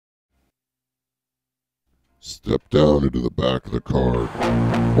Step down into the back of the car.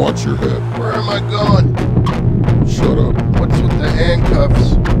 Watch your head. Where am I going? Shut up. What's with the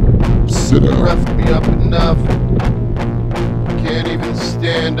handcuffs? Sit down. Roughed me up enough. Can't even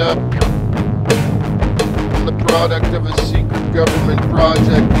stand up. I'm the product of a secret government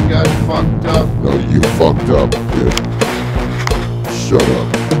project. You got fucked up. No, you fucked up, kid. Shut up.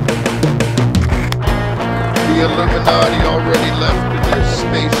 The Illuminati already left in their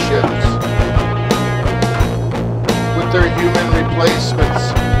spaceships with their human replacements.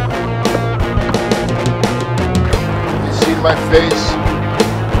 You see my face?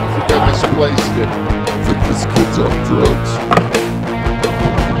 I think I misplaced it. I think this kid's on drugs.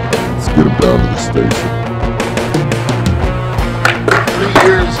 Let's get him down to the station. 3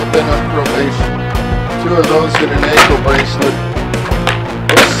 years have been on probation. 2 of those in an ankle bracelet.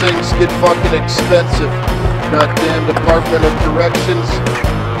 Those things get fucking expensive. Goddamn Department of Corrections.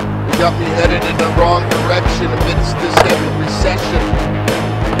 They got me headed in the wrong direction amidst this heavy recession.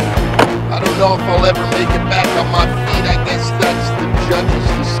 I don't know if I'll ever make it back on my feet. I guess that's the judge's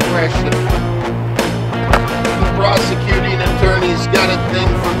discretion. The prosecuting attorney's got a thing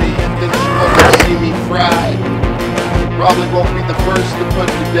for me. I think she wants to see me fried. Probably won't be the first to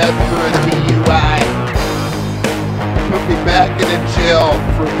put to death for a DUI. Put me back in a jail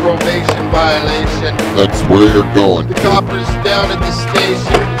for a probation violation. That's where you're going. The coppers down at the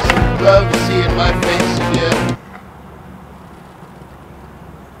station love seeing my face again.